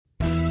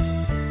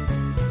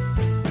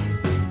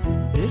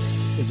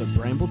is a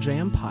Bramble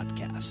Jam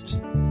podcast.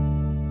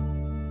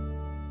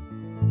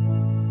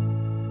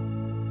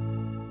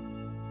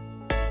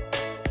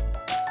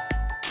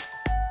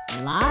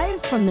 Live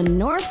from the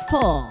North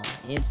Pole,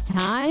 it's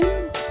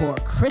time for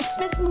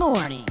Christmas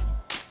Morning,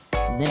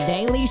 the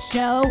daily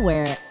show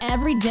where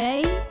every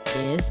day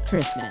is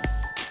Christmas.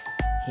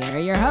 Here are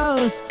your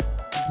hosts,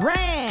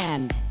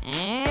 Brand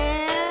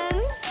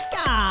and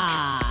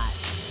Scott.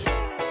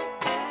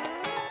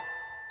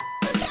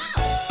 Let's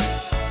go!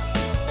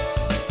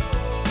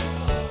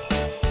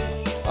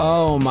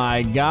 Oh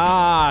my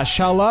gosh.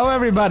 Hello,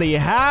 everybody.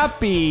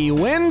 Happy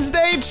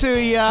Wednesday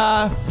to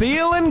ya.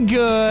 Feeling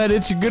good.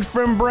 It's your good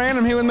friend Brand.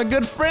 I'm here with my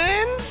good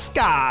friend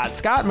Scott.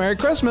 Scott, Merry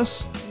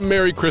Christmas.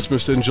 Merry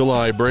Christmas in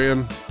July,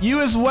 Bran.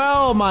 You as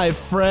well, my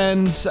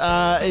friends.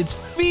 It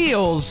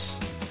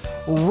feels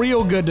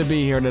real good to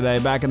be here today,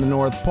 back in the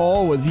North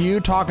Pole with you,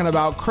 talking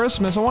about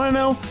Christmas. I want to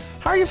know,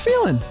 how are you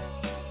feeling?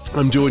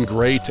 I'm doing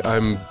great.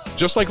 I'm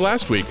just like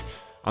last week.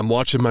 I'm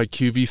watching my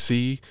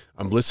QVC.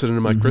 I'm listening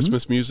to my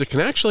Christmas music.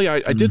 And actually,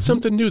 I did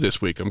something new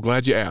this week. I'm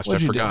glad you asked.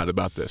 What'd I you forgot do?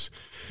 about this.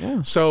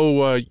 Yeah.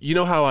 So, you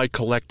know how I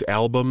collect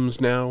albums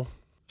now?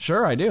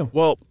 Sure, I do.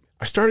 Well,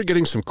 I started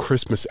getting some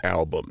Christmas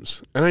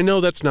albums. And I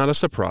know that's not a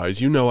surprise.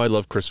 You know I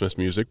love Christmas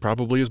music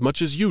probably as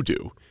much as you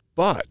do.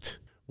 But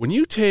when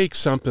you take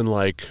something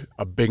like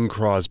a Bing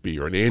Crosby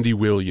or an Andy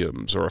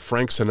Williams or a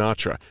Frank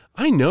Sinatra,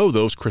 I know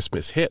those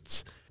Christmas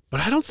hits, but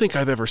I don't think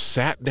I've ever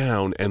sat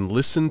down and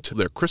listened to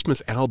their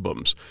Christmas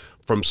albums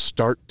from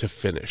start to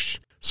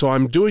finish. So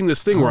I'm doing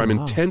this thing where I'm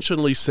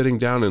intentionally sitting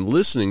down and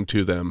listening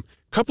to them.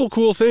 Couple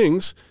cool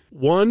things.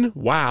 One,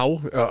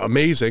 wow,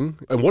 amazing.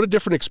 And what a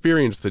different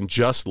experience than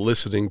just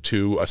listening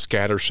to a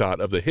scattershot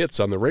of the hits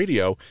on the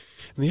radio.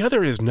 And the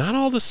other is not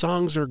all the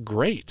songs are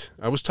great.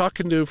 I was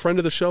talking to a friend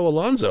of the show,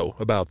 Alonzo,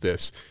 about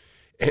this.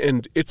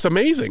 And it's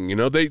amazing. You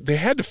know, they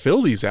had to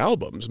fill these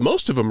albums.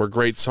 Most of them are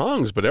great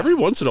songs, but every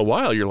once in a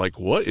while you're like,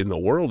 what in the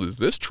world is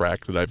this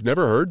track that I've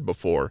never heard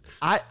before?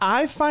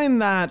 I find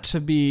that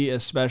to be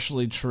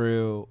especially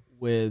true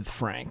with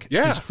Frank.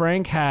 Yeah. Because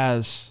Frank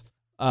has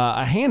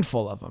a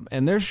handful of them,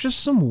 and there's just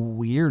some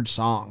weird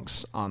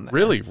songs on there.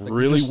 Really, Like,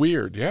 really just-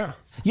 weird. Yeah.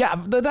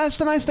 Yeah, that's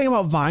the nice thing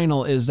about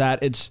vinyl is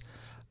that it's,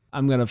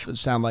 I'm going to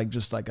sound like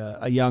just like a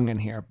youngin'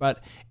 here,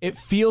 but it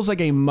feels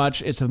like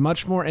it's a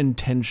much more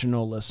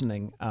intentional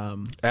listening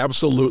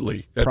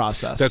Absolutely.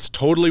 process. That's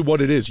totally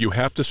what it is. You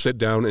have to sit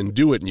down and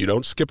do it, and you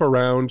don't skip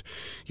around.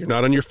 You're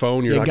not on your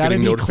phone. You're You not got to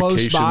getting be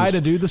notifications. close by to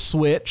do the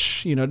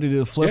switch, to do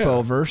the flip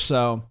over.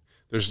 So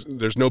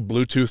There's no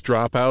Bluetooth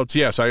dropouts.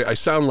 Yes, I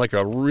sound like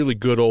a really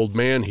good old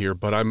man here,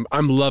 but I'm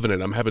loving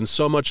it. I'm having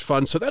so much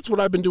fun. So that's what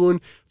I've been doing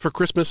for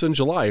Christmas in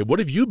July. What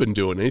have you been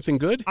doing? Anything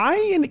good?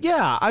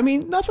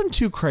 Nothing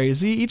too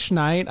crazy each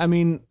night.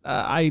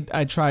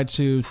 I try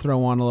to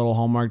throw on a little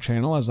Hallmark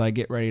Channel as I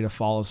get ready to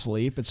fall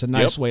asleep. It's a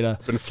nice way to.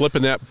 Been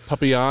flipping that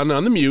puppy on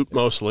the mute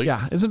mostly.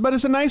 Yeah, but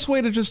it's a nice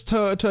way to just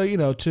to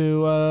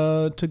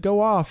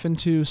go off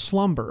into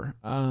slumber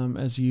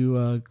as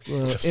you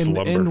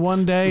end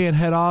one day and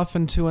head off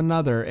into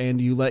another, and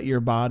you let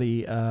your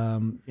body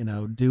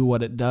do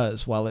what it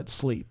does while it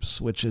sleeps,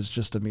 which is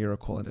just a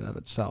miracle in and of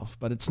itself.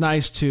 But it's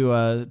nice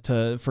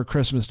to for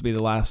Christmas to be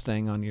the last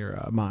thing on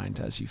your mind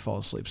as you fall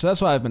asleep. So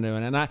that's what I've been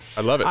doing, and I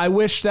love it. I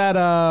wish that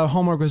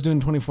Hallmark was doing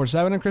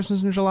 24/7 at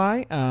Christmas in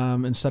July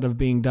instead of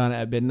being done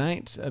at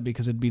midnight,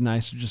 because it'd be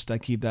nice to just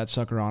keep that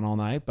sucker on all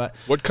night. But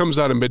what comes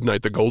out at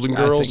midnight? The Golden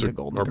Girls, I think the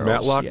Golden Girls,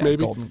 Matlock, yeah,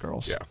 maybe. Golden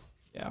Girls,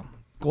 Yeah.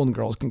 Golden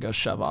Girls can go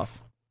shove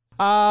off.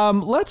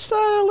 Let's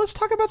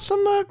talk about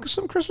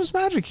some Christmas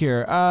magic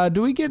here. Did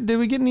we get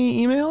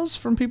any emails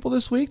from people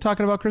this week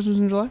talking about Christmas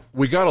in July?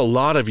 We got a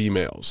lot of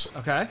emails.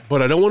 Okay.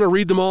 But I don't want to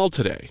read them all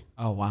today.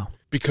 Oh wow.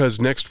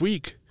 Because next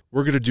week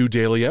we're going to do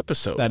daily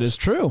episodes. That is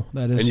true.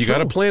 And you got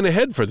to plan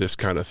ahead for this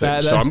kind of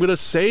thing. So I'm going to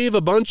save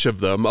a bunch of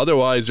them.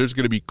 Otherwise, there's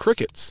going to be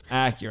crickets.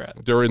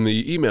 Accurate. During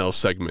the email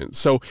segment.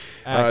 So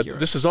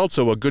this is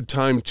also a good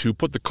time to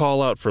put the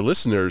call out for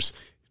listeners.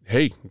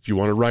 Hey, if you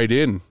want to write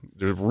in,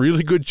 there's a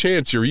really good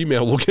chance your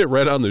email will get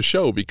read on the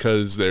show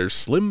because there's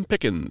slim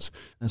pickings.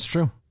 That's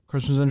true.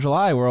 Christmas in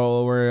July.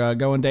 We're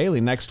going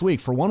daily next week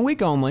for 1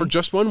 week only. For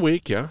just 1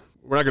 week, yeah.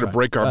 We're not going to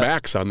break our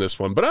backs on this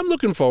one, but I'm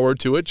looking forward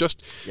to it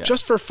just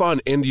for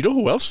fun. And you know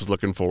who else is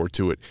looking forward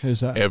to it? Who's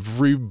that?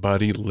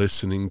 Everybody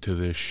listening to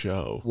this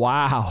show.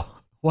 Wow.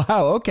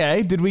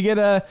 Okay. Did we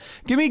get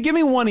give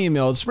me one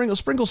email.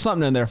 Sprinkle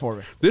something in there for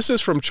me. This is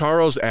from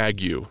Charles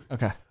Ague.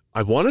 Okay.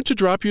 I wanted to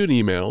drop you an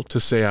email to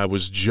say I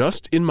was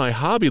just in my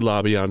Hobby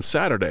Lobby on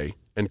Saturday,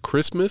 and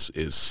Christmas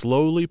is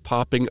slowly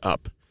popping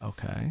up.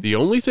 Okay. The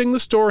only thing the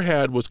store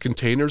had was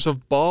containers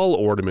of ball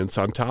ornaments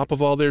on top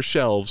of all their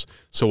shelves,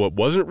 so it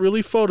wasn't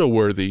really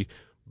photo-worthy,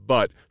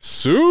 but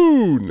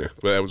soon!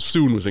 Well, that was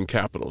soon was in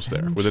capitals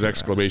there, with an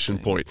exclamation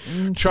point.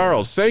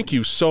 Charles, thank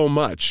you so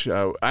much.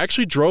 I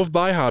actually drove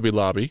by Hobby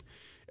Lobby,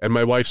 and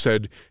my wife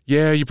said,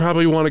 yeah, you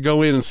probably want to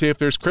go in and see if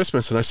there's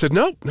Christmas. And I said,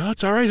 no,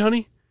 it's all right,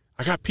 honey.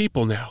 I got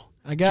people now.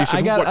 I got She said,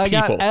 I got "What I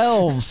got people?"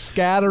 elves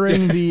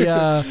scattering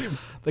the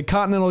the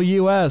continental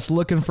U.S.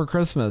 looking for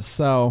Christmas.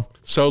 So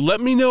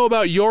let me know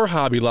about your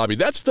Hobby Lobby.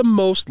 That's the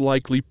most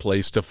likely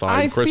place to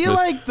find Christmas. I feel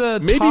like the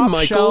maybe top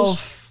Michael's.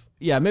 Shelf.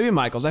 Yeah, maybe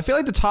Michael's. I feel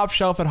like the top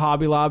shelf at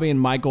Hobby Lobby and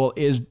Michael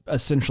is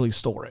essentially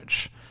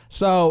storage.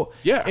 So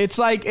yeah, it's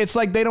like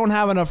they don't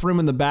have enough room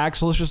in the back,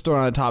 so let's just throw it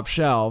on a top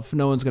shelf.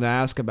 No one's going to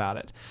ask about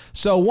it.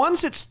 So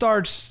once it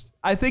starts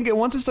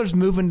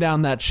moving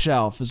down that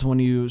shelf is when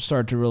you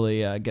start to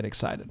really get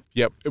excited.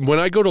 Yep. When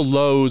I go to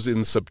Lowe's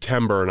in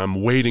September and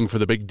I'm waiting for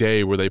the big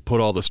day where they put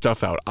all the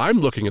stuff out, I'm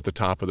looking at the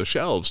top of the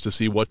shelves to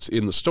see what's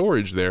in the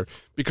storage there,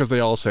 because they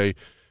all say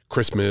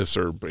Christmas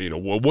or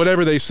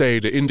whatever they say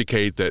to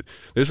indicate that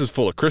this is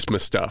full of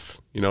Christmas stuff.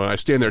 And I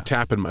stand there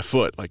tapping my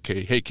foot like,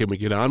 hey, can we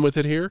get on with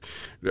it here?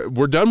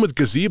 We're done with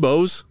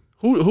gazebos.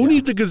 Who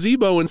needs a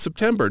gazebo in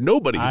September?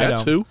 Nobody.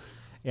 That's who.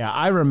 Yeah,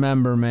 I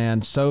remember,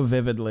 man, so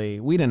vividly.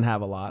 We didn't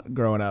have a lot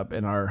growing up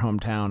in our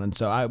hometown,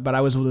 and but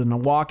I was within a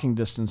walking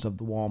distance of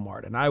the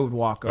Walmart, and I would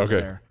walk over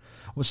there.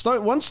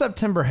 Once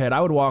September hit,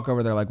 I would walk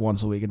over there like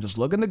once a week and just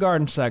look in the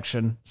garden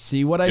section,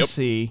 see what I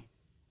see.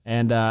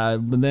 And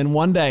then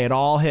one day it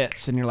all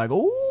hits, and you're like,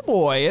 oh,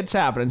 boy, it's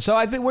happening. So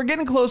I think we're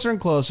getting closer and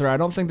closer. I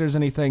don't think there's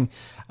anything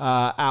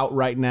out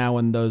right now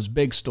in those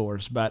big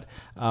stores, but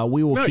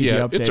we will keep you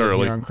updated here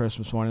on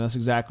Christmas morning. That's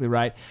exactly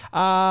right.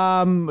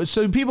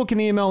 So people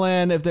can email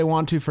in if they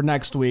want to for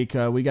next week.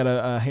 We got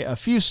a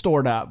few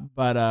stored up,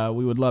 but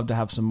we would love to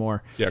have some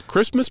more. Yeah,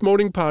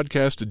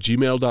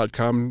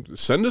 christmasmorningpodcast@gmail.com.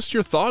 Send us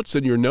your thoughts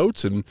and your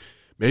notes and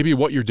maybe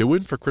what you're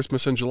doing for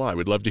Christmas in July.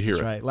 We'd love to hear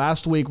it. Right.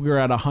 Last week we were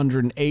at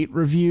 108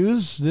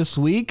 reviews. This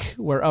week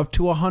we're up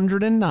to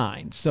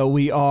 109. So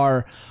we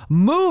are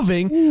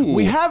moving. Ooh.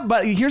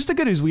 But here's the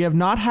good news. We have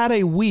not had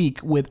a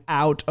week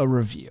without a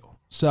review.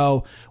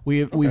 So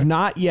we've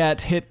not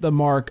yet hit the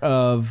mark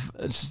of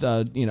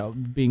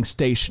being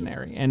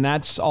stationary, and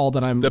that's all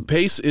that I'm. The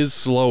pace is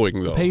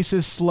slowing, though. The pace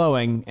is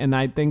slowing, and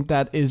I think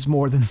that is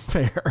more than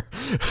fair.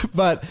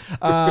 But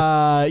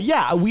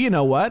you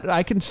know what?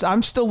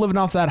 I'm still living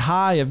off that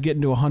high of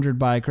getting to 100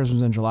 by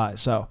Christmas in July.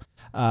 So.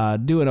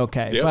 Doing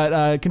okay. Yep.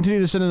 But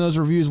continue to send in those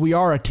reviews. We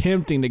are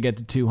attempting to get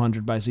to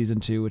 200 by season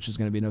 2, which is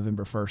going to be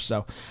November 1st.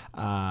 So,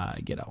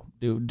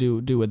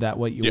 do with that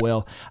what you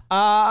will.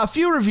 A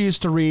few reviews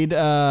to read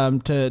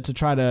to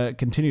try to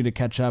continue to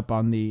catch up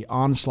on the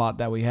onslaught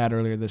that we had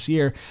earlier this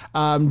year.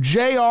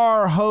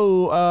 J.R.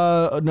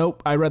 Ho,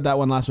 nope, I read that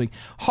one last week.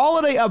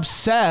 Holiday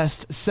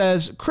Obsessed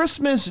says,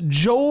 Christmas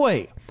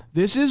joy.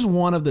 This is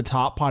one of the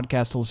top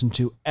podcasts to listen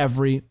to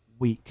every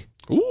week.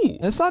 Ooh.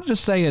 And it's not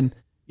just saying...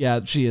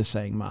 Yeah, she is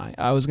saying my.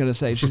 I was going to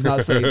say she's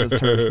not saying those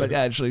terms, but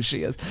actually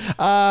she is.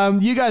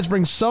 You guys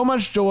bring so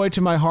much joy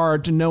to my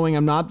heart knowing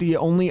I'm not the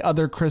only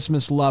other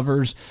Christmas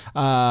lovers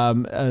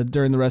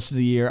during the rest of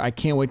the year. I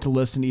can't wait to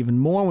listen even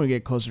more when we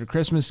get closer to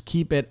Christmas.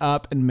 Keep it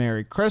up and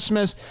Merry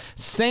Christmas.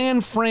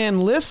 San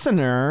Fran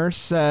listener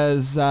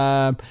says,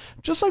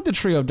 just like the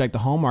trio of Deck the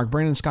Hallmark,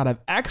 Brandon and Scott have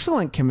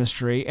excellent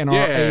chemistry and are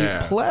a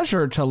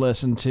pleasure to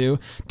listen to.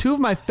 Two of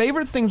my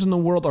favorite things in the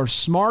world are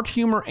smart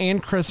humor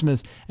and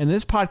Christmas, and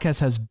this podcast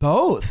has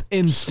both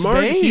in smart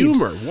spades.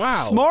 Humor. Wow.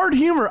 Smart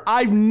humor.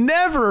 I've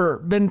never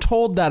been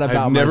told that about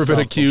myself. I've never been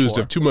accused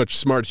of too much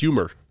smart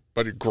humor,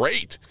 but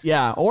great.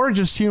 Yeah, or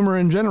just humor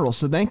in general,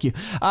 so thank you.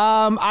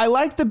 I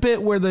like the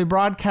bit where they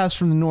broadcast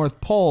from the North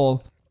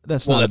Pole.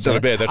 That's not a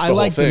bit. That's the whole thing. I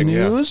like the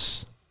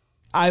news.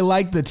 I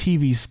like the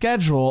TV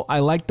schedule. I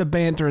like the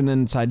banter and the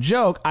inside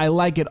joke. I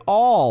like it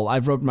all.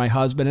 I've roped my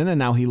husband in, and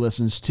now he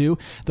listens too.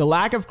 The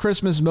lack of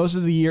Christmas most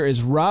of the year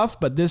is rough,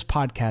 but this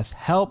podcast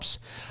helps.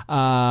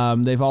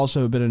 They've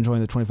also been enjoying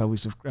the 25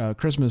 weeks of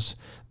Christmas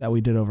that we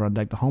did over on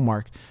Deck the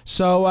Hallmark.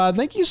 So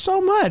thank you so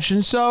much.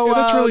 And so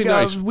that's really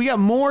nice. We got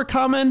more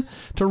coming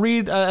to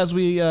read as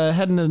we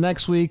head into the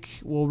next week.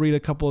 We'll read a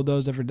couple of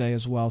those every day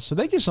as well. So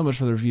thank you so much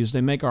for the reviews.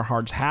 They make our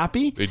hearts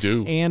happy. They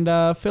do. And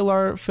fill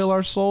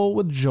our soul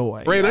with joy.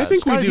 Right, I think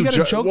Scott, we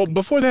do. Well,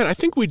 before that, I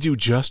think we do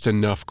just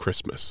enough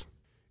Christmas.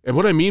 And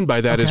what I mean by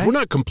that is we're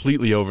not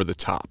completely over the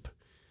top.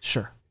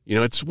 Sure.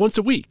 It's once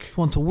a week.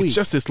 It's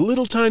just this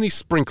little tiny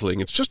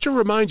sprinkling. It's just to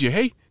remind you,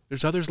 hey,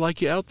 there's others like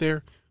you out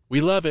there.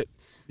 We love it.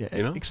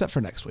 Yeah, except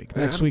for next week.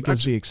 Next week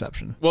is the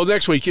exception. Well,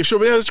 next week,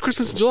 it's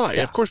Christmas in July.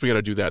 Yeah, of course we got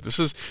to do that. This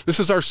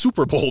is our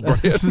Super Bowl, Brian.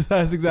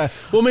 That's exactly.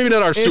 Well, maybe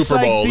not our Super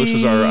Bowl. This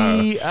is our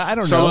I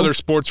don't some know. Other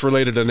sports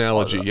related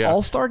analogy.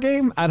 All-Star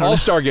game. I don't know.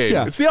 All-Star game.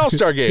 Yeah. It's the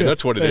All-Star game.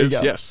 That's what it is.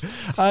 Yes.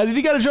 Did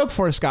you got a joke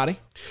for us, Scotty?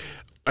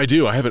 I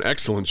do. I have an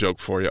excellent joke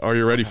for you. Are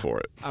you ready for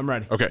it? I'm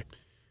ready. Okay.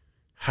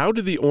 How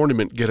did the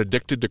ornament get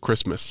addicted to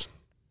Christmas?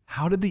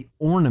 How did the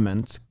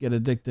ornament get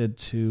addicted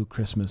to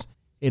Christmas?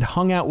 It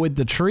hung out with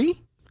the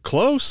tree?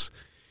 Close.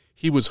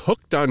 He was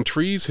hooked on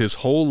trees his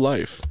whole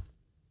life.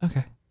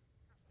 Okay.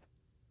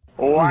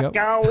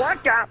 Waka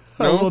waka.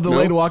 A little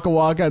delayed waka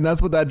waka, and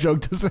that's what that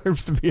joke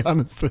deserves, to be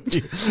honest with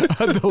you.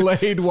 A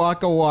delayed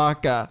waka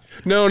waka.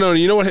 No.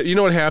 You know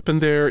what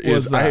happened there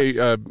is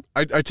I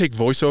take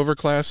voiceover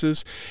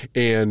classes,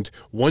 and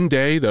one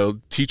day the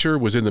teacher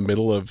was in the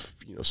middle of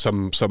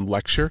some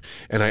lecture,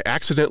 and I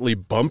accidentally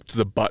bumped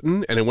the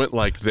button, and it went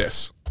like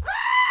this.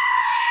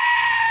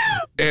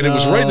 And it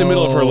was right in the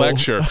middle of her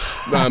lecture.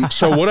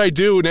 So what I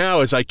do now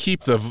is I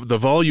keep the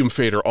volume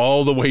fader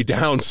all the way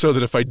down so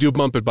that if I do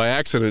bump it by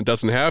accident, it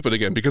doesn't happen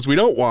again, because we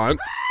don't want...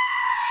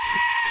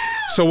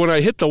 So when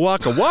I hit the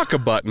Waka Waka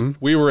button,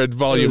 we were at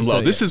volume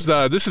low. This is the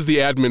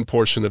admin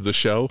portion of the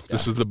show. Yeah.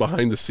 This is the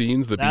behind the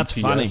scenes, the That's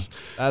BTS. Funny.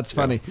 That's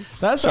funny.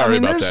 That's Sorry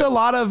about there's that. a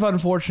lot of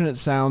unfortunate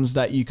sounds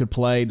that you could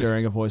play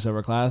during a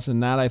voiceover class,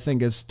 and that I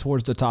think is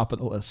towards the top of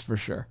the list for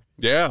sure.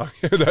 Yeah,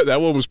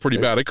 that one was pretty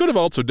bad. I could have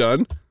also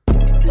done...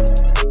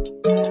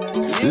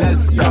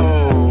 Let's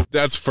go.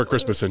 That's for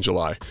Christmas in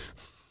July.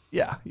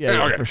 Yeah,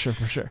 Okay. for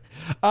sure.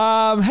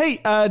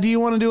 Hey, do you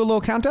want to do a little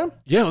countdown?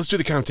 Yeah, let's do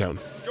the countdown.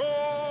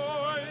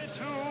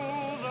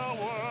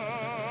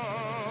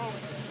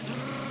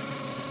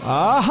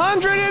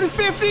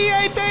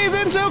 158 days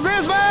until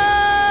Christmas!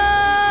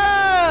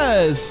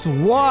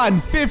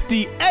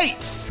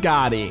 158,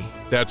 Scotty.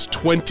 That's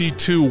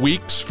 22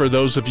 weeks for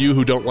those of you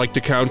who don't like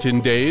to count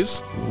in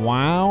days.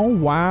 Wow.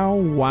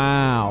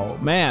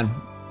 Man,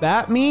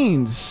 that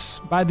means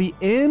by the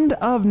end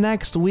of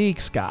next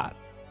week, Scott,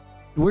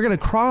 we're going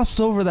to cross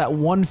over that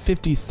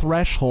 150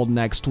 threshold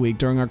next week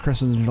during our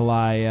Christmas in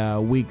July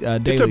week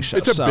daily show.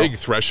 It's a big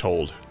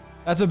threshold.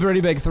 That's a pretty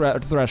big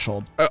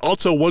threshold.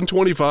 Also,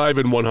 125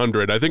 and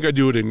 100. I think I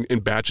do it in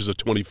batches of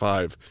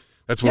 25.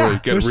 That's when I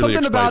get there's really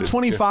something excited. about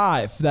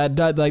 25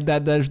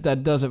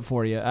 that does it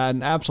for you.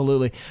 And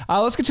absolutely.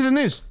 Let's get to the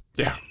news.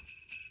 Yeah.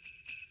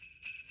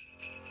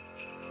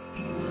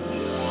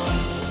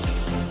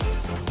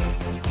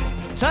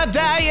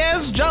 Today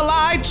is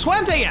July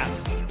 20th,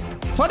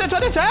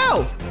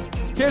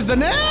 2022. Here's the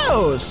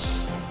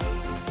news.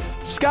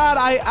 Scott,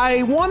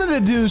 I wanted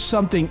to do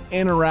something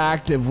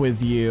interactive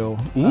with you,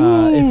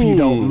 if you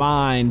don't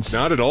mind.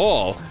 Not at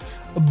all.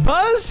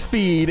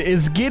 BuzzFeed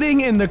is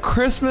getting in the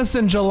Christmas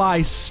in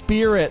July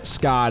spirit,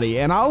 Scotty,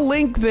 and I'll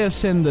link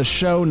this in the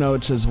show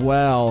notes as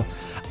well.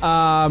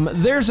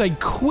 There's a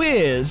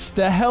quiz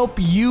to help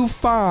you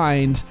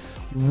find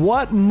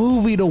what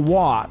movie to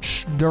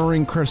watch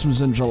during Christmas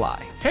in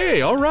July.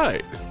 Hey, all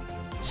right.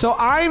 So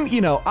I'm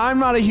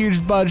not a huge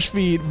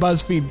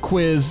BuzzFeed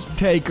quiz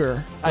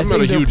taker. I'm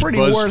not a huge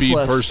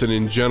BuzzFeed person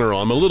in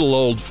general. I'm a little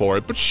old for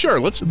it, but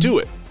sure, let's do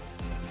it.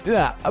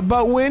 Yeah,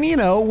 but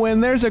when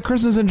there's a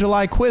Christmas in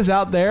July quiz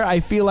out there, I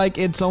feel like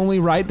it's only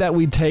right that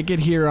we take it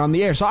here on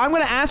the air. So I'm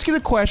going to ask you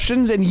the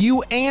questions and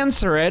you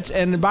answer it,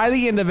 and by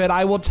the end of it,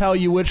 I will tell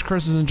you which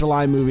Christmas in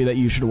July movie that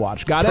you should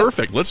watch. Got it?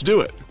 Perfect. Let's do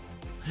it.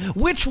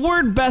 Which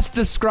word best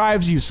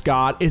describes you,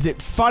 Scott? Is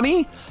it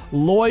funny,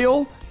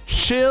 loyal,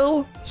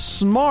 chill,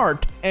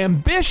 smart,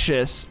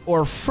 ambitious,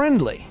 or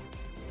friendly?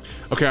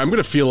 Okay, I'm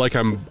going to feel like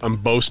I'm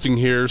boasting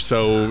here,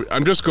 so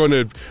I'm just going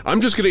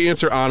to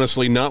answer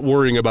honestly, not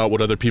worrying about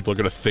what other people are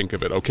going to think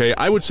of it, okay?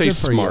 I would say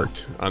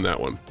smart on that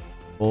one.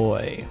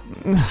 Boy.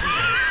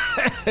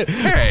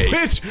 Hey.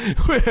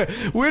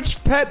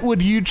 Which pet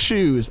would you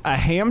choose? A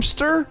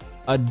hamster,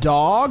 a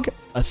dog,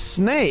 a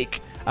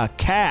snake, a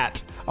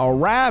cat, a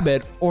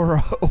rabbit,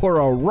 or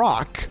a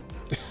rock?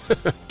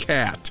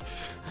 Cat.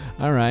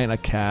 All right, a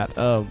cat.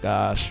 Oh,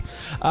 gosh.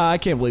 I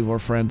can't believe we're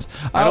friends.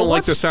 I don't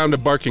like the sound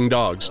of barking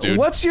dogs, dude.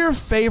 What's your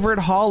favorite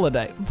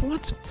holiday?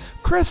 What?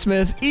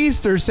 Christmas,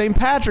 Easter, St.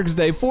 Patrick's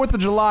Day, 4th of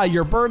July,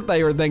 your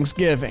birthday, or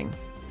Thanksgiving?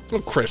 Oh,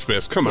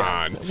 Christmas, come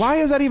on. Why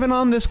is that even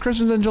on this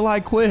Christmas in July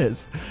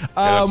quiz?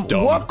 That's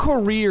dumb. What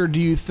career do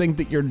you think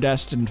that you're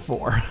destined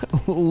for?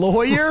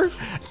 Lawyer,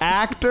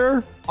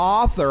 actor,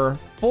 author,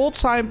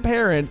 full-time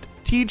parent,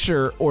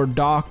 teacher, or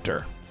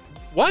doctor?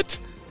 What?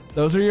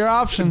 Those are your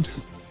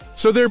options.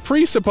 So they're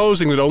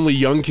presupposing that only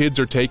young kids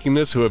are taking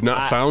this who have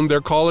not found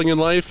their calling in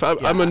life?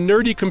 I'm a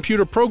nerdy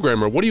computer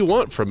programmer. What do you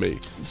want from me?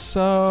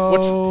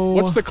 So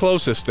what's the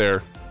closest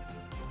there?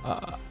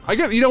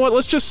 You know what?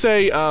 Let's just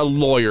say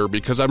lawyer,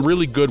 because I'm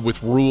really good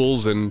with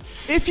rules and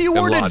if you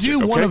were logic, to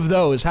do one of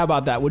those, how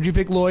about that? Would you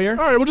pick lawyer?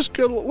 All right, let's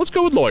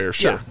go with lawyer.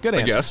 Sure, Yeah, good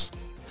answer. I guess.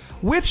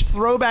 Which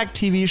throwback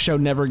TV show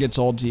never gets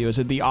old to you? Is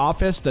it The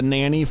Office, The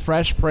Nanny,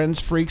 Fresh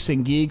Prince, Freaks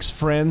and Geeks,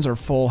 Friends, or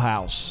Full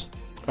House?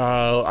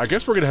 I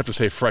guess we're gonna have to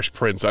say Fresh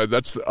Prince.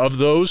 That's of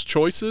those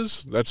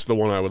choices. That's the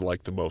one I would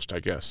like the most, I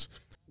guess.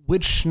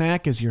 Which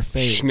snack is your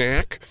fave?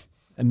 Snack.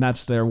 And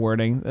that's their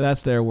wording.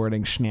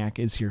 Snack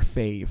is your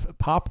fave.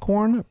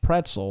 Popcorn,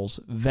 pretzels,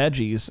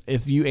 veggies.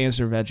 If you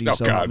answer veggies,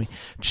 so help me.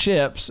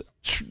 Chips,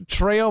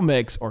 trail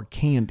mix, or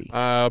candy.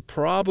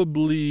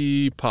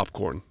 Probably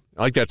popcorn.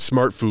 I like that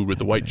smart food with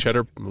the white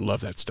cheddar. I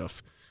love that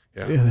stuff.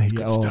 Yeah, that's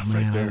good stuff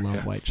right there. I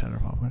love white cheddar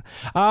popcorn.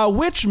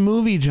 Which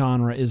movie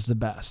genre is the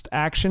best?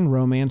 Action,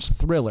 romance,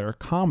 thriller,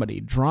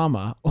 comedy,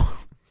 drama,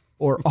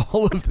 or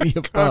all of the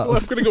above?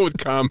 I'm going to go with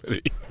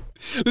comedy.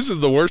 This is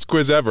the worst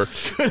quiz ever.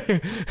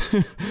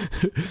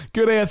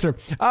 Good answer.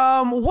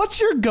 What's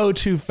your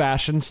go-to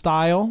fashion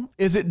style?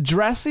 Is it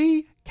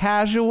dressy,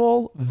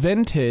 casual,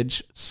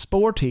 vintage,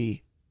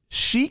 sporty,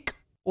 chic,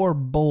 or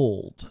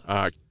bold?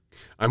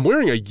 I'm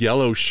wearing a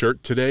yellow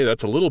shirt today.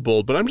 That's a little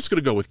bold, but I'm just going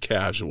to go with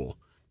casual.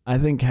 I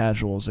think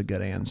casual is a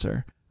good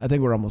answer. I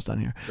think we're almost done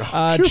here.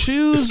 Phew.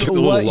 Choose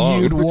what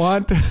you'd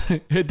want.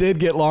 It did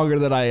get longer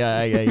than I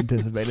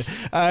anticipated.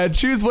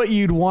 Choose what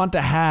you'd want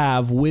to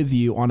have with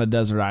you on a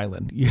desert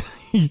island.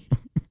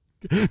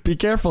 Be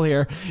careful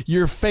here.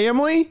 Your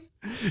family,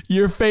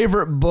 your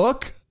favorite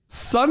book,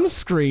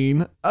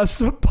 sunscreen, a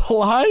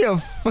supply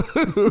of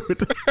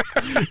food,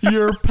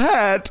 your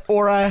pet,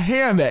 or a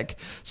hammock.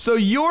 So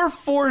you're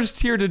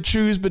forced here to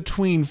choose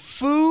between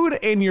food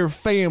and your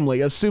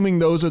family, assuming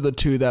those are the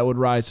two that would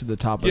rise to the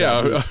top of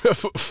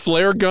that.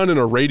 Flare gun and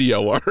a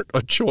radio aren't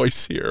a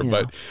choice here.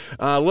 Yeah.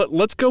 But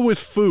let's go with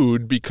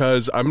food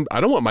because I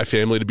don't want my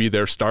family to be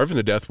there starving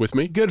to death with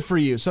me. Good for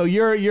you. So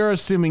you're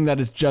assuming that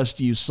it's just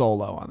you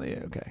solo on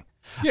the okay.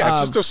 Yeah, it's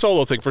just a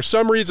solo thing. For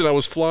some reason, I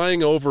was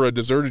flying over a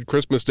deserted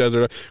Christmas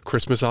desert,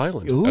 Christmas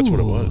Island. Ooh, that's what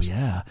it was.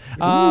 Yeah.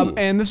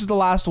 And this is the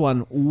last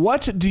one.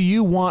 What do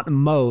you want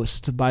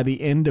most by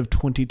the end of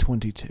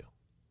 2022?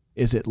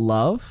 Is it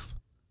love,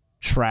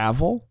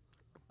 travel,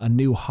 a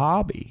new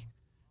hobby,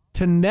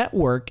 to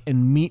network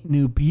and meet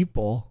new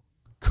people,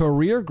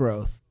 career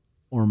growth,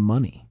 or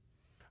money?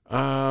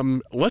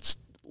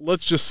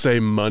 Let's just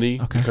say money,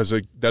 because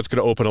that's going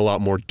to open a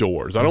lot more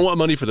doors. I don't want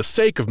money for the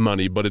sake of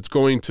money, but it's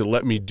going to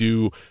let me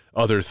do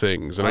other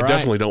things. And I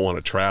definitely don't want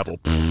to travel.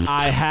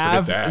 I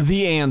have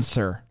the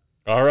answer.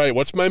 All right.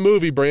 What's my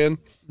movie, Bran?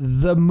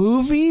 The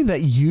movie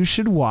that you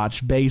should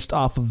watch based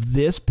off of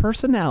this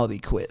personality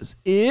quiz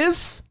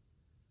is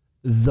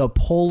The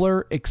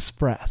Polar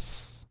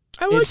Express.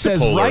 It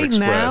says right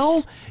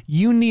now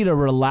you need a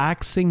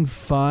relaxing,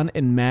 fun,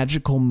 and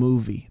magical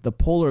movie. The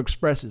Polar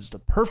Express is the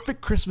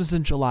perfect Christmas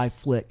in July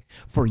flick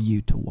for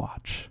you to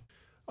watch.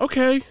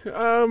 Okay,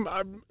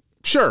 I'm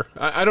sure.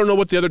 I don't know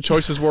what the other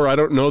choices were. I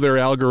don't know their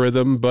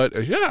algorithm,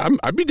 but yeah,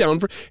 I'd be down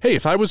for. Hey,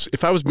 if I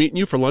was meeting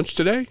you for lunch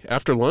today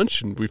after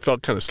lunch and we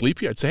felt kind of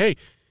sleepy, I'd say, hey,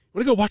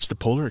 want to go watch The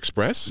Polar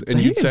Express? And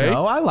you'd say,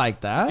 I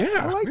like that.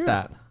 Yeah, I like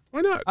that. Why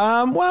not?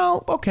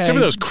 Well, okay. Except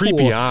for those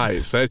creepy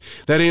eyes. That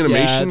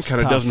animation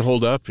kind of doesn't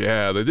hold up.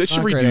 Yeah, they should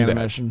redo that.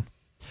 Animation.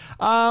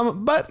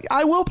 But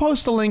I will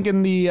post a link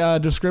in the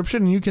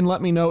description, and you can let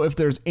me know if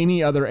there's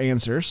any other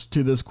answers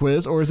to this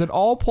quiz, or is it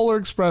all Polar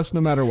Express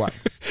no matter what?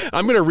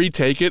 I'm going to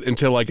retake it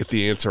until I get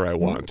the answer I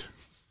want.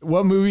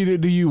 What movie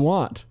do you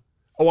want?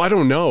 Oh, I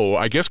don't know.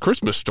 I guess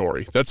Christmas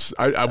Story.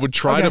 I would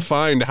try to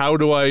find how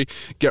do I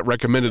get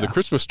recommended the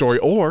Christmas Story,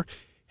 or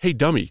hey,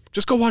 dummy,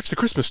 just go watch The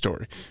Christmas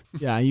Story.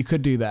 Yeah, you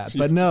could do that.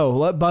 But no,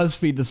 let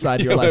BuzzFeed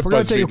decide your life. We're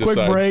going to take a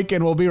quick break,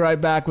 and we'll be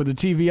right back with a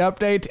TV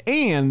update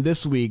and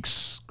this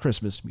week's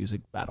Christmas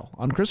music battle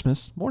on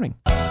Christmas morning.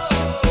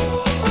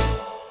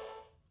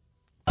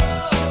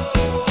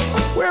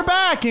 We're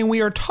back, and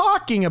we are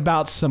talking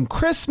about some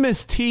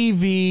Christmas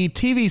TV.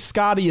 TV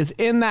Scotty is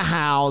in the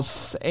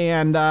house,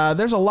 and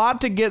there's a lot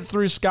to get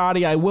through,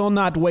 Scotty. I will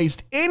not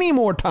waste any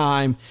more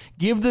time.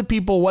 Give the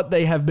people what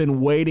they have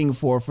been waiting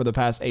for the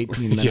past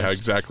 18 minutes. Yeah,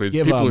 exactly.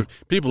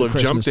 People have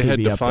jumped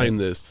ahead to find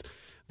this.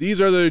 These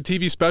are the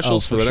TV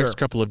specials for the next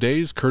couple of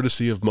days,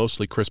 courtesy of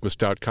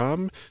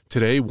mostlychristmas.com.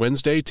 Today,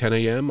 Wednesday, 10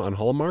 a.m. on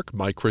Hallmark,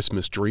 My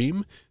Christmas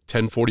Dream.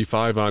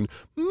 10:45 on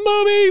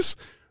Mummies.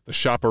 The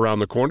shop around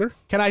the corner.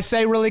 Can I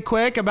say really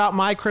quick about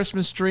My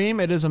Christmas Dream?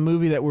 It is a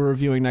movie that we're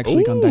reviewing next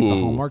week on Deck the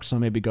Hallmark, so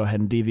maybe go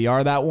ahead and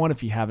DVR that one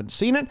if you haven't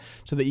seen it,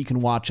 so that you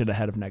can watch it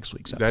ahead of next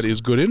week's episode. That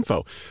is good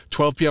info.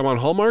 12 p.m. on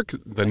Hallmark,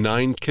 The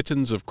 9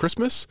 Kittens of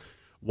Christmas.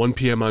 1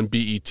 p.m. on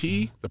BET,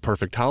 The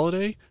Perfect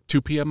Holiday.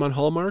 2 p.m. on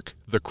Hallmark,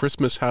 The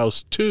Christmas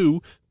House 2,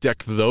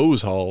 Deck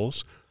Those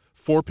Halls.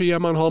 4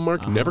 p.m. on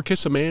Hallmark, Never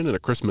Kiss a Man in a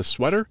Christmas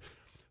Sweater.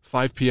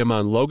 5 p.m.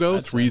 on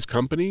Logo, Three's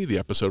Company. The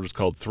episode is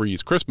called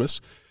Three's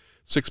Christmas.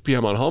 6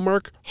 p.m. on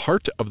Hallmark,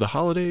 Heart of the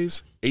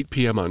Holidays. 8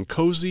 p.m. on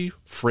Cozy,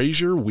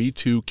 Frasier, We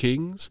Two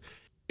Kings.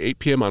 8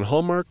 p.m. on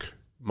Hallmark,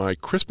 My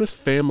Christmas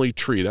Family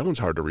Tree. That one's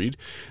hard to read.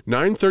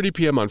 9:30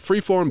 p.m. on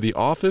Freeform, The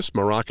Office,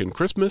 Moroccan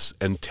Christmas.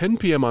 And 10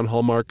 p.m. on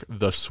Hallmark,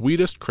 The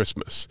Sweetest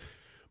Christmas.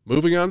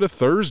 Moving on to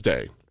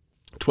Thursday.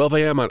 12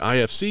 a.m. on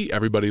IFC,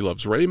 Everybody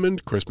Loves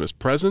Raymond, Christmas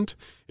Present.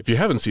 If you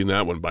haven't seen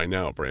that one by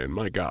now, Bran,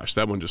 my gosh,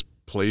 that one just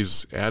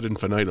plays ad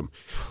infinitum.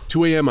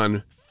 2 a.m.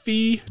 on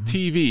Fee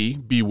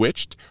TV,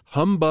 Bewitched,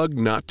 Humbug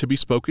Not to Be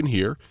Spoken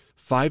Here.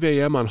 5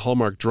 a.m. on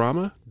Hallmark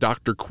Drama,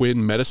 Dr.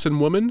 Quinn, Medicine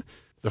Woman,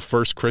 The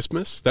First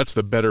Christmas. That's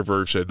the better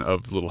version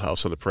of Little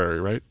House on the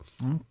Prairie, right?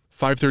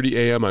 5:30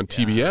 a.m. on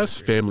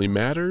TBS, Family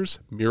Matters,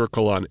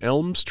 Miracle on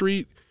Elm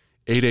Street.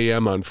 8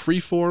 a.m. on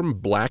Freeform,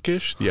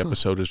 Blackish. The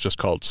episode is just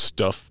called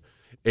Stuff.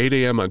 8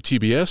 a.m. on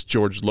TBS,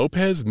 George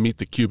Lopez, Meet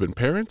the Cuban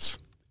Parents.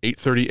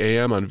 8:30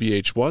 a.m. on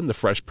VH1, The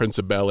Fresh Prince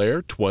of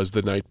Bel-Air, 'Twas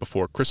the Night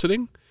Before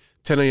Christening.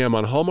 10 a.m.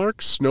 on Hallmark,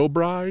 Snow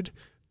Bride.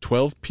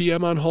 12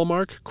 p.m. on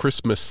Hallmark,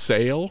 Christmas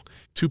Sale.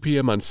 2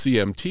 p.m. on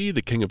CMT,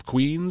 The King of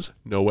Queens,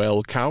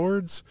 Noel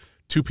Cowards.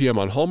 2 p.m.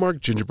 on Hallmark,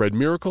 Gingerbread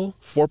Miracle.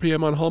 4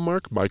 p.m. on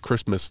Hallmark, My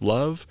Christmas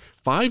Love.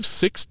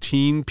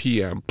 5:16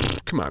 p.m.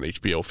 Come on,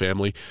 HBO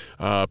family.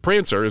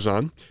 Prancer is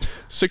on.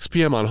 6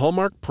 p.m. on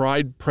Hallmark,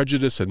 Pride,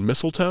 Prejudice, and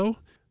Mistletoe.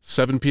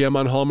 7 p.m.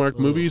 on Hallmark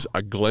Movies,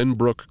 A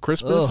Glenbrook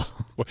Christmas.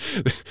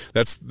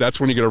 That's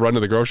when you get to run to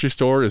the grocery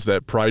store, is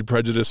that Pride,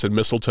 Prejudice, and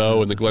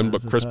Mistletoe and the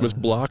Glenbrook Christmas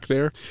block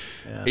there.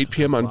 8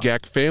 p.m. on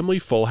GAC Family,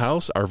 Full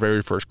House, Our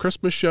Very First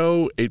Christmas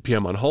Show. 8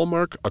 p.m. on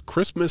Hallmark, A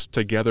Christmas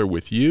Together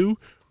with You.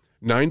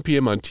 9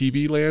 p.m. on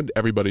TV Land,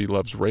 Everybody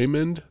Loves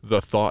Raymond,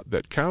 The Thought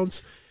That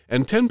Counts.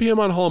 And 10 p.m.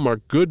 on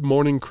Hallmark, Good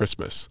Morning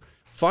Christmas.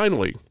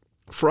 Finally,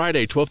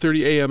 Friday,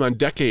 12:30 a.m. on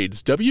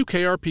Decades,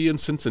 WKRP in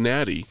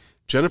Cincinnati,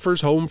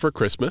 Jennifer's Home for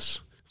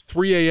Christmas.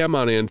 3 a.m.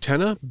 on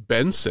Antenna,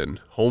 Benson,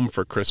 Home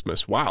for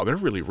Christmas. Wow, they're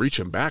really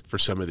reaching back for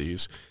some of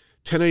these.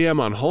 10 a.m.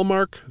 on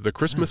Hallmark, The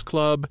Christmas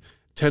Club.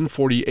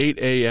 10:48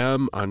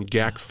 a.m. on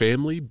GAC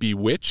Family,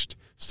 Bewitched,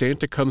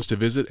 Santa Comes to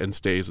Visit and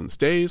Stays and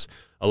Stays.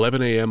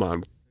 11 a.m.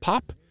 on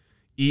Pop,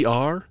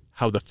 ER,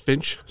 How the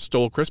Finch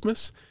Stole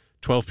Christmas.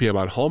 12 p.m.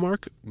 on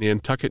Hallmark,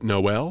 Nantucket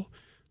Noel.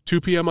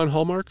 2 p.m. on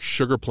Hallmark,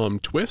 Sugar Plum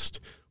Twist.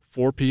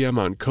 4 p.m.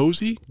 on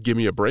Cozy,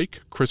 Gimme a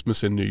Break,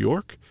 Christmas in New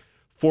York.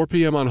 4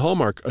 p.m. on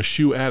Hallmark, A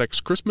Shoe Addict's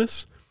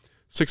Christmas.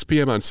 6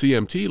 p.m. on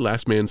CMT,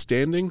 Last Man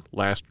Standing,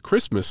 Last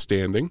Christmas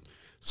Standing.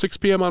 6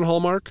 p.m. on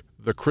Hallmark,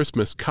 The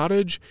Christmas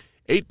Cottage.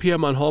 8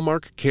 p.m. on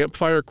Hallmark,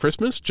 Campfire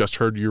Christmas. Just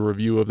heard your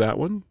review of that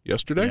one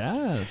yesterday.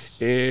 Yes.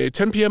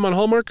 10 p.m. on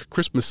Hallmark,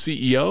 Christmas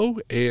CEO.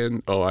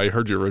 And, I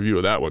heard your review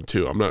of that one,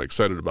 too. I'm not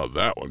excited about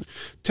that one.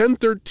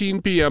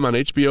 10:13 p.m. on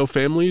HBO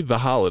Family, The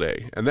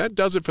Holiday. And that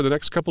does it for the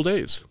next couple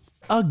days.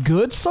 A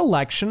good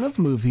selection of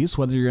movies,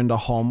 whether you're into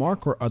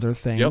Hallmark or other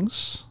things. Yep.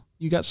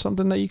 You got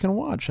something that you can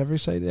watch every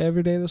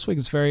day this week.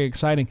 It's very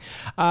exciting.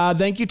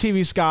 Thank you,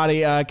 TV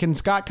Scotty. Can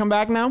Scott come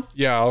back now?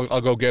 Yeah,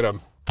 I'll go get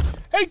him.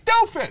 Hey,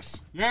 Dolphus!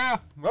 Yeah,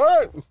 all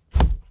right.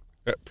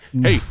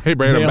 Hey,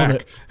 Brandon, I'm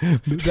back.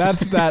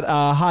 That's that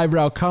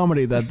highbrow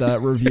comedy that the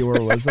reviewer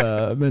was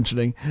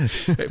mentioning.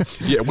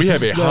 Yeah, we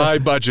have a high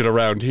budget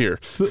around here.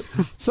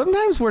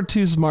 Sometimes we're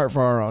too smart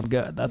for our own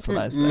good. That's what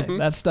I say. Mm-hmm.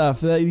 That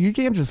stuff, you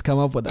can't just come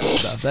up with that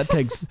stuff. That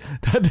takes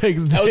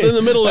days. I was in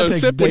the middle of a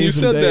sip when you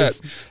said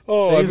that.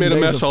 Oh, I made a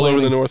mess all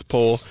over the North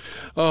Pole.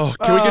 Oh,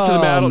 can we get to the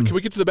battle? Can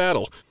we get to the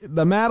battle?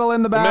 The Maddle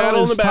in the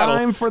Battle is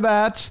time for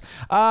that.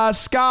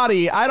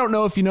 Scotty, I don't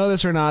know if you know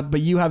this or not,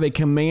 but you have a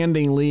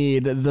commanding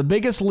lead. The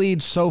biggest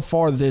lead so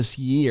far this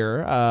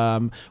year,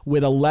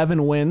 with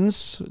 11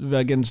 wins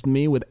against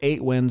me, with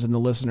 8 wins, and the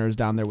listeners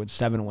down there with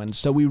 7 wins.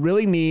 So we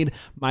really need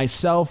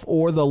myself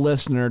or the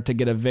listener to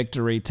get a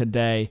victory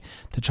today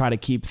to try to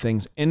keep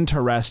things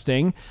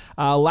interesting.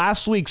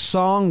 Last week's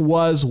song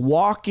was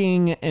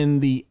Walking in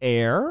the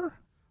Air.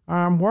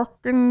 I'm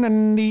walking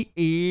in the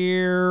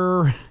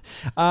air.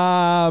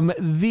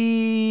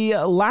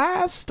 The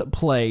last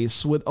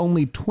place with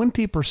only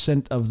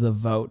 20% of the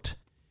vote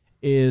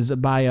is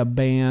by a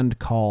band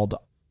called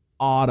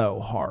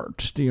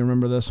Autoheart. Do you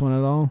remember this one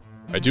at all?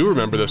 I do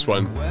remember this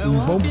one.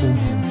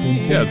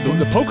 Yeah,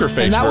 the poker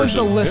face and that version. Was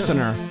the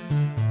listener.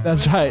 Yeah.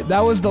 That's right.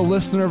 That was the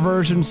listener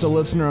version. So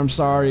listener, I'm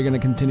sorry. You're going to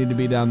continue to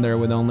be down there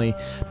with only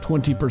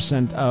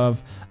 20%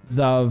 of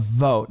the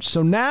vote.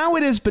 So now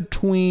it is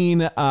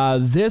between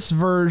this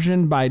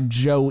version by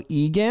Joe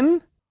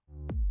Egan,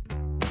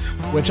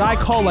 which I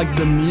call like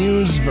the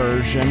Muse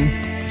version.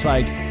 It's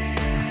like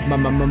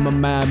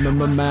mad.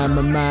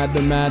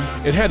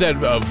 It had that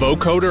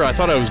vocoder. I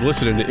thought I was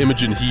listening to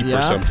Imogen Heap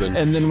or something.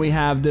 And then we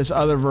have this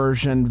other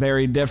version,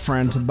 very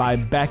different, by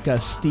Becca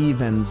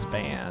Stevens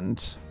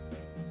Band.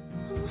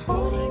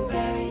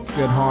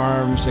 Good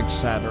Harms,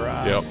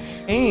 etc. Yep.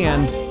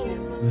 And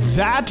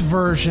that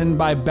version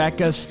by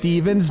Becca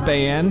Stevens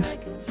Band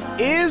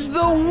is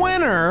the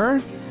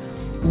winner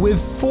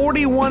with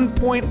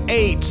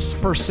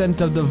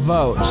 41.8% of the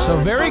vote. So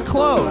very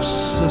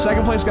close. The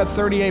second place got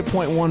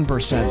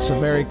 38.1%. So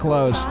very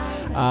close.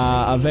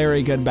 A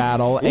very good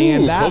battle.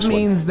 And that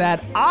means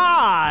that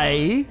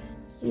I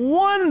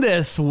won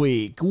this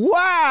week.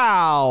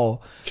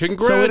 Wow. Congratulations,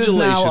 so it is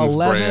now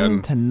 11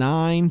 Bran. to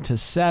 9 to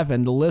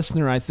 7. The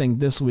listener, I think,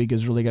 this week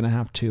is really going to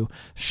have to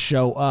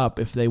show up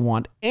if they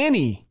want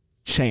any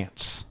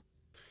chance.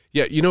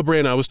 Yeah,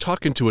 Bran, I was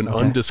talking to an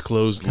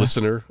undisclosed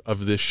listener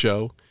of this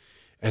show,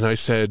 and I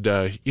said,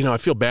 I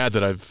feel bad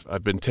that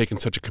I've been taking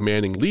such a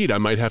commanding lead. I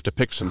might have to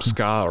pick some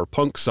ska or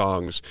punk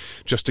songs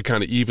just to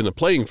kind of even the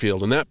playing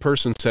field. And that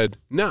person said,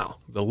 no,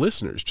 the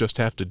listeners just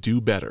have to do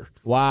better.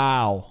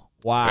 Wow.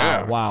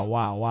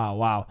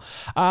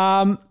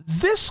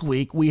 This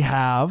week we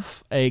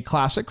have a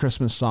classic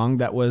Christmas song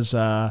that was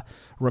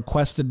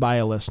requested by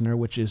a listener,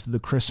 which is The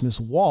Christmas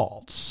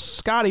Waltz.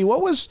 Scotty,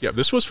 what was... Yeah,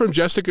 this was from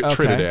Jessica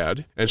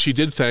Trinidad, and she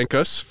did thank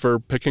us for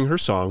picking her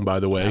song,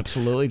 by the way.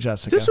 Absolutely,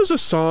 Jessica. This is a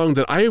song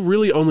that I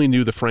really only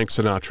knew the Frank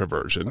Sinatra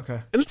version,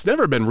 and it's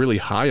never been really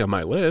high on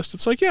my list.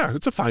 It's like, yeah,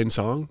 it's a fine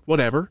song,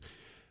 whatever.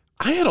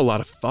 I had a lot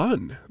of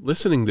fun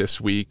listening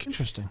this week.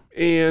 Interesting.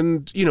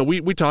 And,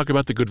 we talk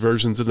about the good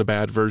versions and the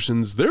bad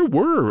versions. There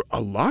were a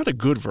lot of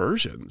good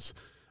versions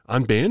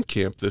on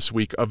Bandcamp this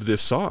week of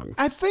this song.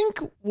 I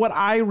think what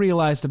I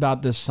realized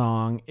about this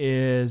song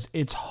is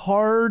it's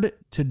hard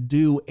to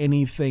do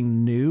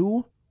anything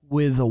new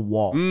with a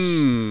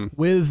waltz.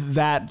 With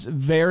that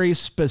very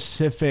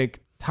specific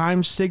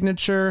time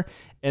signature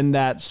in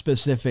that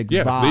specific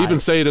vibe. vibe. They even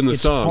say it in the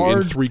song in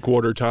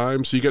 3/4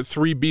 time, so you get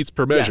 3 beats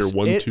per measure. Yes,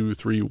 1, 2,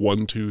 3,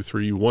 1, 2,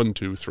 3, 1,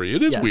 2, 3.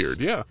 It is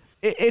weird, yeah.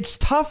 It's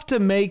tough to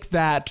make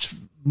that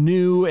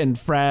new and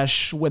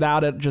fresh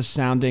without it just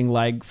sounding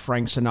like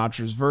Frank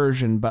Sinatra's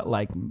version, but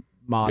like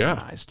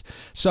modernized.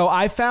 So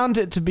I found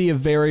it to be a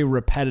very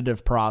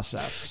repetitive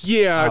process.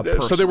 Yeah,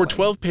 so there were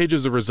 12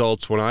 pages of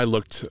results when I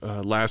looked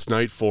last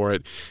night for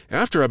it.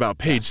 After about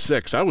page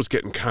 6, I was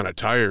getting kind of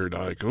tired.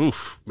 Like,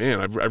 oof, man,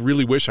 I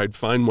really wish I'd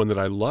find one that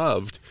I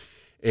loved.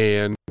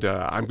 And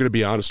I'm going to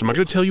be honest, I'm not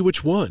going to tell you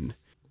which one,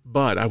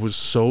 but I was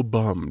so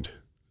bummed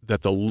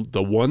that the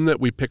one that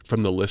we picked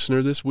from the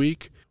listener this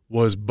week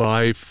was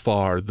by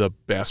far the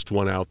best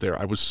one out there.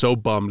 I was so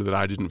bummed that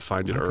I didn't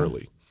find it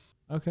early.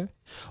 Okay.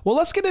 Well,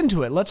 let's get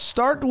into it. Let's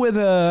start with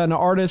an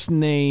artist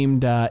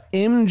named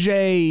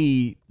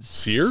MJ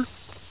Sear?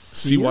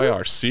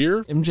 C-Y-R.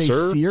 Sear?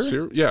 MJ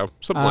Sear? Yeah,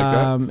 something like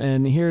that.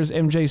 And here's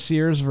MJ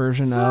Sear's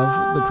version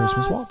of the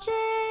Christmas Waltz.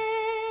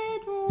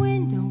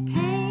 Window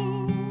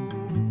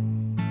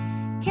pane,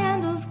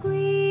 candles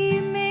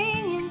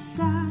gleaming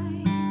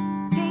inside,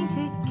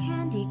 painted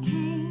candy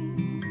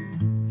cane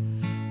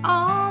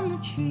on the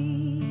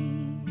tree.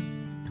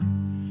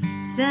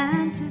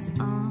 Santa's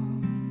on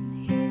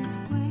his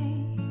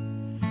way,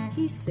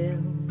 he's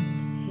filled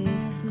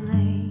his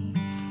sleigh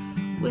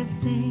with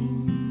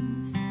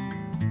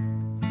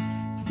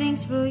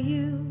things for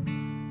you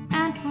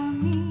and for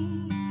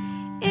me.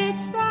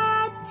 It's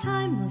that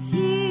time of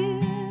year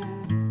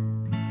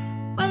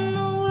when the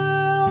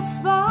world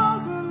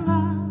falls in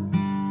love.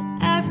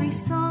 Every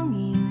song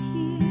you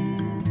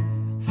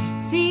hear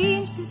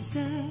seems to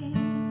say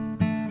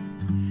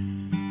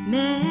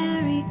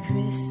Merry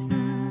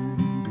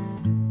Christmas.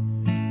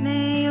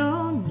 May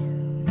your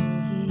New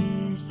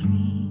Year's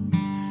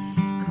dreams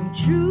come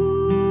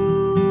true.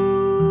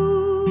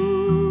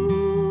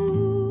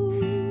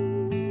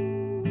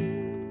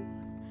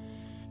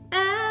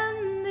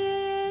 And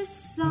this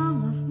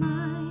song of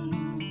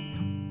mine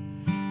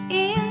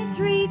in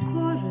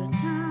 3/4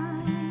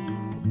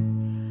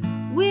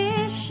 time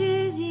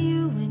wishes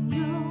you and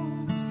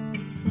yours the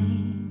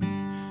same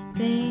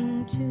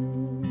thing too.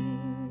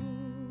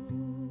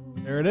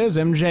 There it is,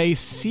 MJ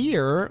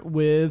Sear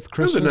with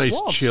Christmas It was a nice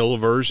Waltz. chill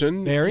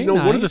version. Very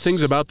One of the nice.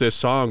 things about this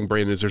song,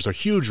 Brandon, is there's a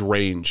huge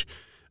range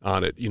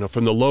on it.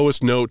 From the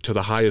lowest note to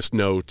the highest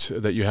note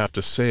that you have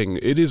to sing,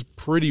 it is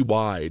pretty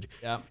wide.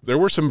 Yeah. There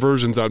were some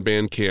versions on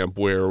Bandcamp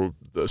where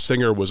the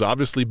singer was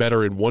obviously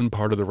better in one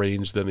part of the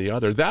range than the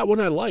other. That one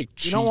I liked.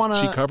 She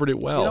covered it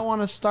well. You don't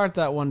want to start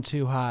that one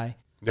too high.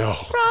 No.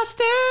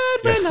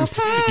 Frosted window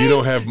pane. You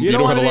don't have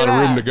a lot of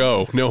room to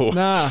go. No.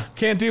 Nah,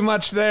 can't do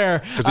much there.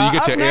 Because then you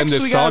get to end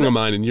this song of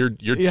mine and you're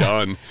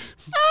done.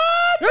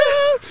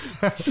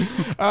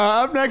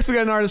 Up next, we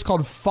got an artist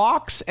called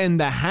Fox and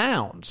the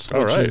Hounds,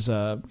 which is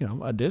a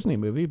Disney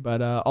movie,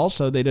 but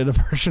also they did a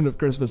version of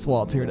Christmas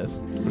Waltz. Here it is.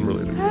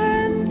 Unrelated.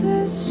 And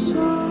this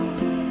song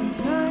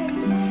of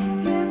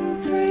mine in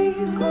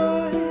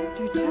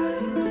 3/4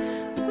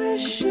 time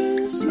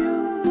wishes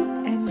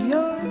you and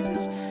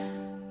yours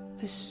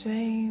the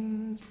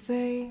same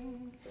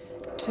thing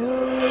too.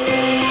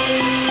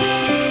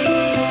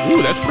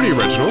 Ooh, that's pretty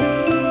original.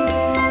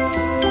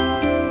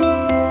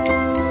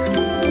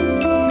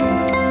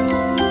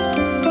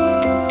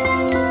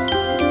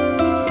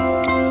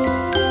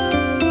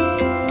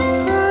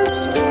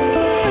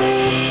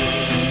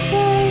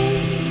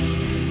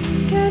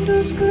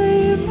 Candles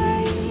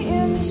gleaming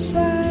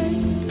inside,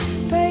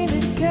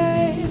 painted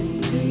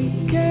candy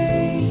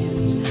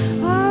canes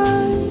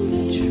on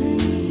the tree.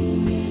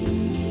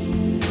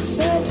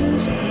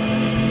 Santa's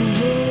on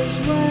his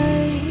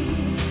way,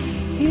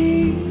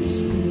 he's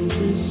filled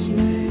his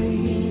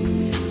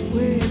sleigh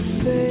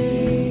with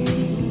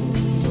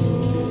things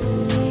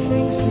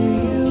for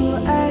you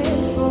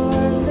and for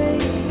me.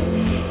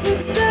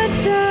 It's the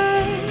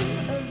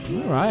time of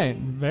year. All right.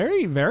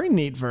 Very, very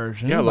neat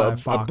version. Yeah, by a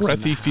Fox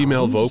breathy and the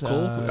female Hounds.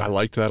 vocal. I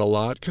liked that a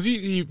lot. Because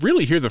you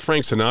really hear the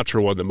Frank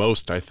Sinatra one the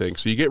most, I think.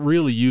 So you get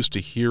really used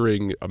to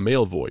hearing a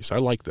male voice. I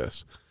like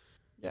this.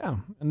 Yeah,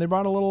 and they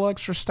brought a little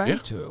extra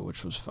stank to it,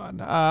 which was fun.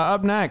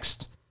 Up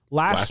next,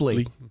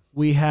 lastly,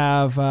 we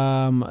have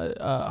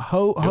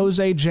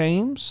Jose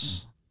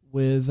James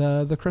with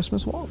the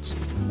Christmas Waltz.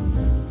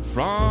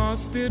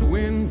 Frosted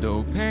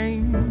window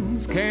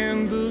panes,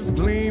 candles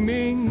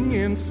gleaming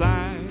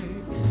inside,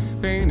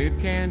 painted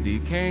candy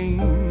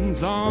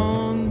canes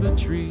on the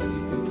tree.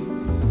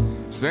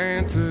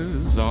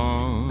 Santa's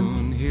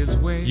on his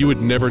way. You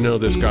would never know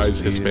this guy's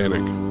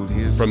Hispanic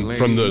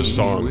from the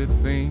song. With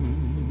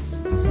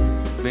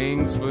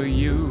things for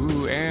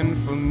you and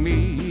for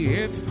me.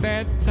 It's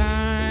that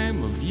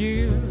time of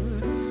year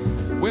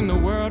when the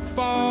world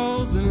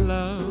falls in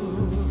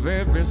love.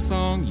 Every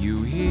song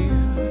you hear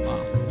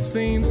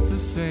seems to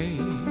say,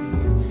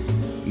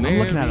 I'm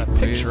looking at a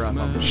picture of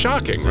him.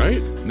 Shocking,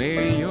 right?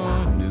 May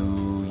your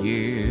New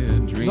Year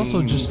dreams He's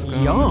also just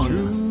come young.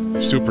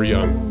 true. Super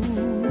young.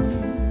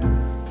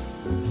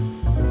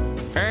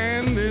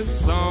 And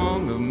this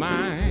song of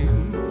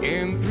mine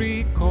in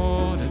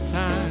 3/4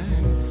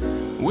 time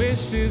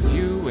wishes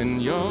you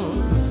and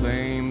yours the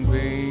same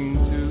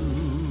thing too.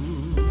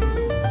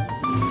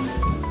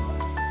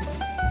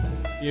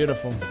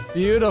 Beautiful,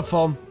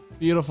 beautiful,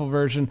 beautiful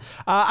version.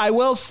 I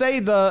will say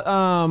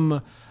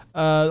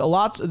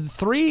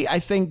three, I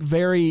think,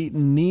 very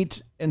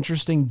neat,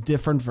 interesting,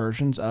 different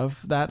versions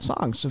of that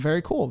song. So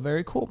very cool,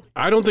 very cool.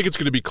 I don't think it's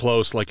going to be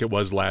close like it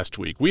was last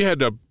week. We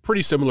had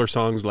pretty similar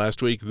songs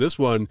last week. This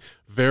one,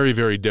 very,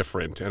 very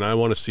different. And I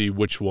want to see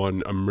which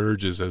one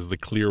emerges as the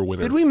clear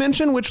winner. Did we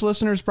mention which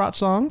listeners brought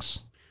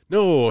songs?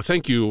 No,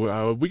 thank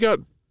you. We got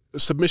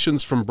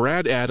submissions from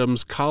Brad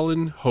Adams,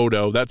 Colin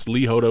Hodo, that's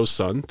Lee Hodo's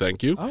son,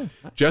 thank you,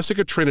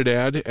 Jessica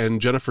Trinidad, and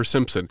Jennifer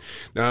Simpson.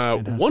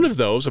 One of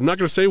those, I'm not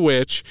going to say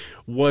which,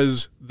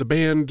 was the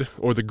band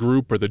or the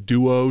group or the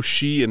duo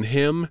She and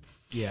Him.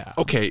 Yeah.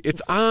 Okay,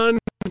 it's on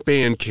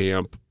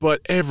Bandcamp,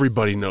 but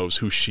everybody knows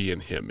who She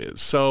and Him is.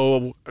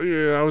 So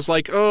I was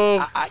like,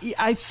 oh.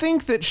 I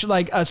think that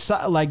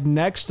like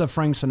next to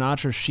Frank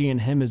Sinatra, She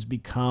and Him has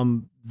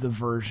become the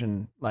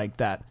version like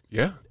that.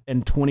 Yeah.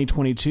 In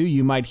 2022,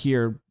 you might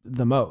hear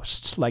the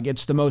most. Like,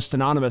 it's the most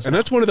synonymous. And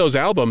that's one of those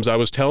albums I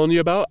was telling you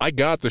about. I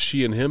got the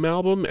She and Him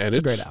album, and it's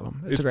a great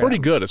album. It's pretty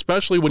good,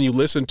 especially when you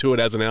listen to it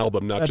as an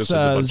album, not just as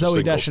a bunch Zooey of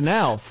singles.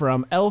 Deschanel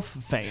from Elf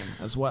fame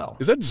as well.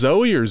 Is that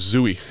Zoe or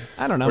Zooey?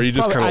 I don't know. Or you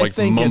just kind of like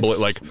mumble it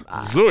like,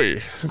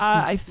 Zooey.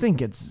 I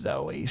think it's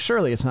Zoe.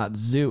 Surely it's not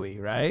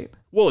Zooey, right?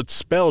 Well, it's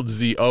spelled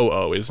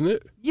Z-O-O, isn't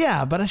it?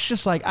 Yeah, but it's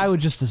just like, I would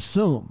just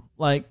assume.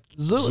 Like,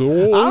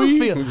 Zoe? I'm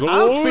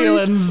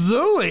feeling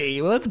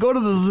Zoe. Let's go to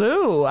the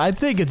zoo. I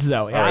think it's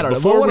Zoe. Right, I don't know.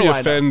 Before we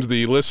offend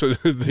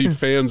the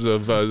fans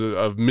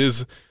of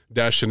Ms.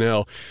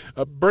 Deschanel,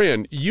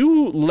 Bran,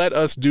 you let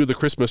us do the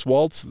Christmas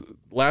waltz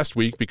last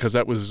week because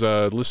that was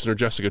listener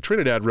Jessica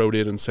Trinidad wrote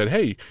in and said,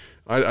 hey,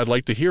 I'd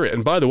like to hear it.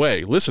 And by the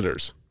way,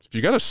 listeners, if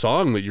you got a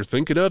song that you're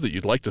thinking of that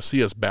you'd like to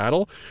see us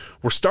battle,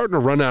 we're starting to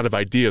run out of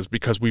ideas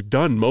because we've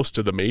done most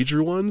of the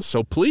major ones.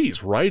 So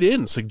please write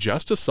in,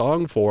 suggest a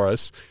song for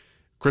us.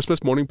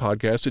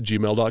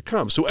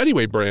 ChristmasMorningPodcast@gmail.com. So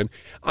anyway, Bran,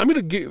 I'm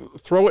going to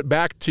throw it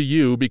back to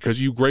you because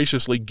you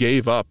graciously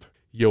gave up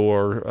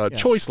your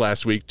choice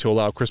last week to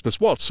allow Christmas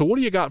Waltz. So what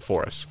do you got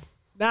for us?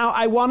 Now,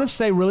 I want to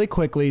say really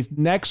quickly,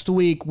 next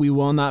week we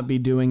will not be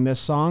doing this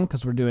song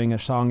because we're doing a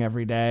song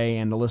every day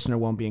and the listener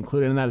won't be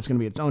included in that. It's going to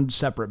be its own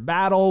separate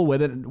battle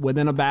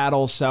within a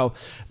battle. So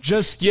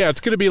just... Yeah, it's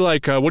going to be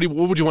like, what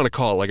would you want to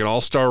call it? Like an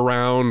all-star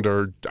round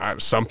or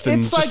something?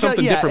 It's just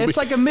something different. It's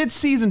like a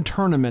mid-season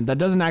tournament that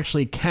doesn't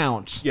actually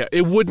count. Yeah,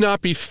 it would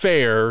not be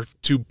fair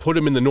to put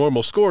them in the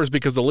normal scores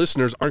because the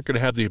listeners aren't going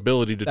to have the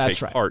ability to take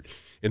part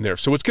in there.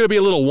 So it's going to be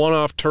a little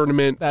one-off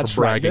tournament for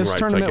bragging rights, I guess. This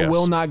tournament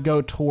will not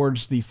go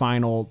towards the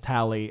final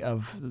tally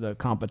of the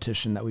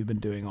competition that we've been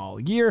doing all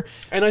year.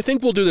 And I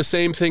think we'll do the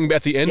same thing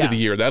at the end of the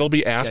year. That'll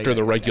be after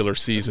the regular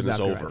season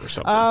is over or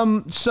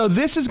something. So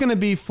this is going to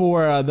be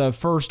for the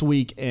first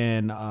week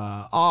in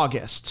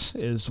August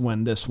is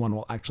when this one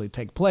will actually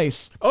take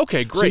place.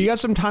 Okay, great. So you got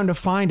some time to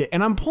find it.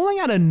 And I'm pulling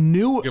out a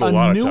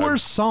newer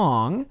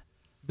song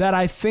that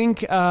I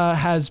think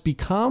has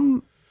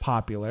become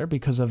popular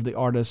because of the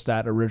artist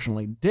that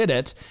originally did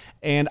it,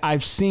 and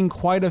I've seen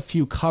quite a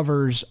few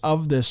covers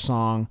of this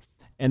song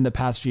in the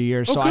past few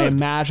years, so I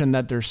imagine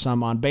that there's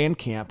some on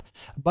Bandcamp,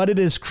 but it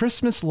is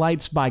Christmas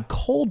Lights by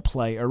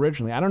Coldplay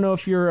originally. I don't know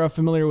if you're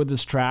familiar with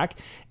this track.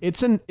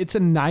 It's a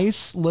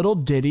nice little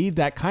ditty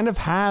that kind of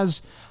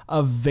has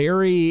a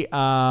very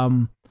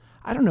a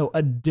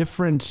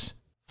different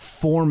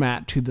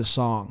format to the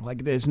song.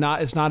 Like it's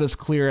not as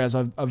clear as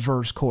a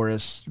verse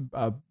chorus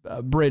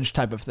bridge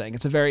type of thing.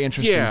 It's a very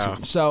interesting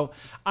tune. So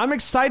I'm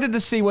excited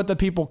to see what the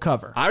people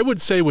cover. I would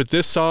say with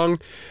this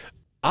song,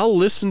 I'll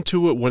listen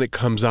to it when it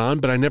comes on,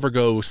 but I never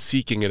go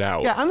seeking it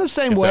out. Yeah, I'm the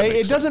same way.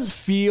 It doesn't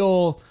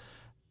feel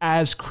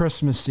as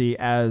Christmassy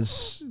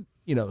as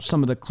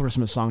some of the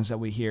Christmas songs that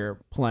we hear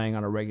playing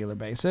on a regular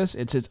basis.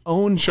 It's its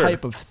own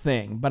type of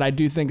thing, but I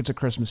do think it's a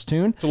Christmas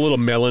tune. It's a little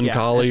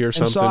melancholy or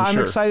something. And so I'm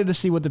excited to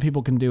see what the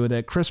people can do with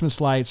it.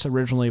 Christmas Lights,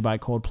 originally by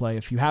Coldplay.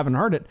 If you haven't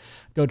heard it,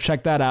 go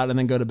check that out and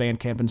then go to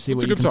Bandcamp and see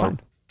what you can find.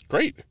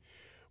 Great.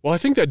 Well, I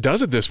think that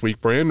does it this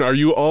week, Brandon. Are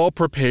you all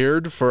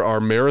prepared for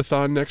our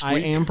marathon next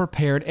week? I am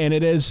prepared, and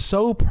it is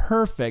so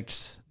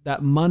perfect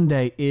that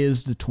Monday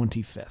is the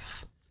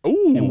 25th.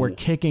 Ooh. And we're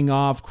kicking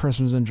off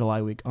Christmas in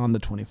July week on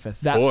the 25th.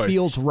 That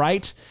feels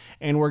right,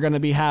 and we're going to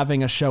be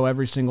having a show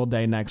every single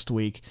day next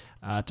week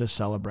to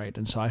celebrate.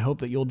 And so I hope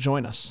that you'll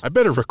join us. I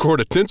better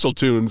record a Tinsel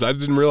Tunes. I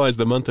didn't realize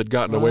the month had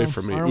gotten away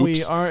from me.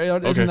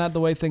 Isn't that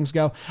the way things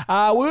go? We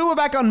will be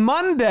back on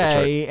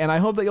Monday, and I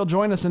hope that you'll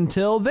join us.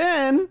 Until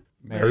then,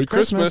 Merry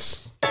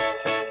Christmas.